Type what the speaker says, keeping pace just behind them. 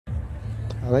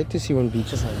like to see when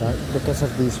beaches like that because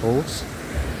of these holes.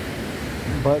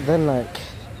 But then like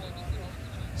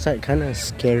it's like kind of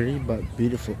scary but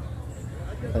beautiful.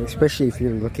 Like, especially if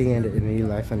you're looking at it in real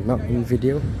life and not in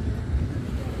video.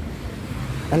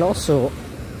 And also,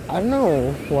 I don't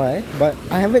know why, but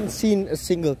I haven't seen a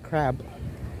single crab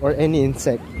or any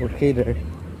insect or critter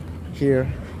here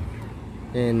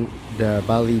in the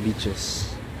Bali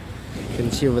beaches. You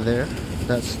can see over there,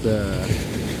 that's the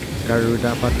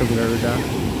Garuda, Patung Garuda.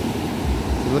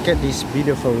 Look at these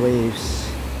beautiful waves,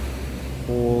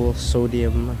 all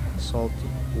sodium salt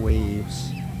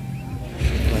waves.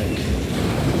 Like,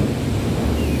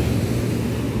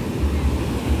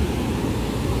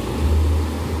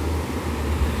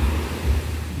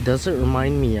 does it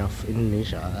remind me of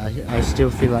Indonesia? I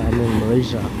still feel like I'm in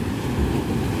Malaysia.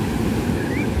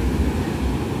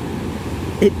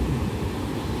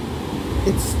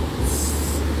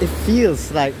 It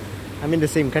feels like I'm in the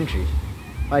same country.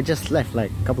 I just left like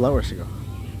a couple hours ago.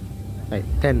 Like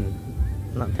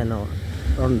not 10 hours,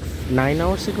 around 9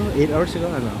 hours ago, 8 hours ago,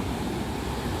 I don't know.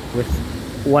 With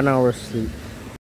 1 hour sleep.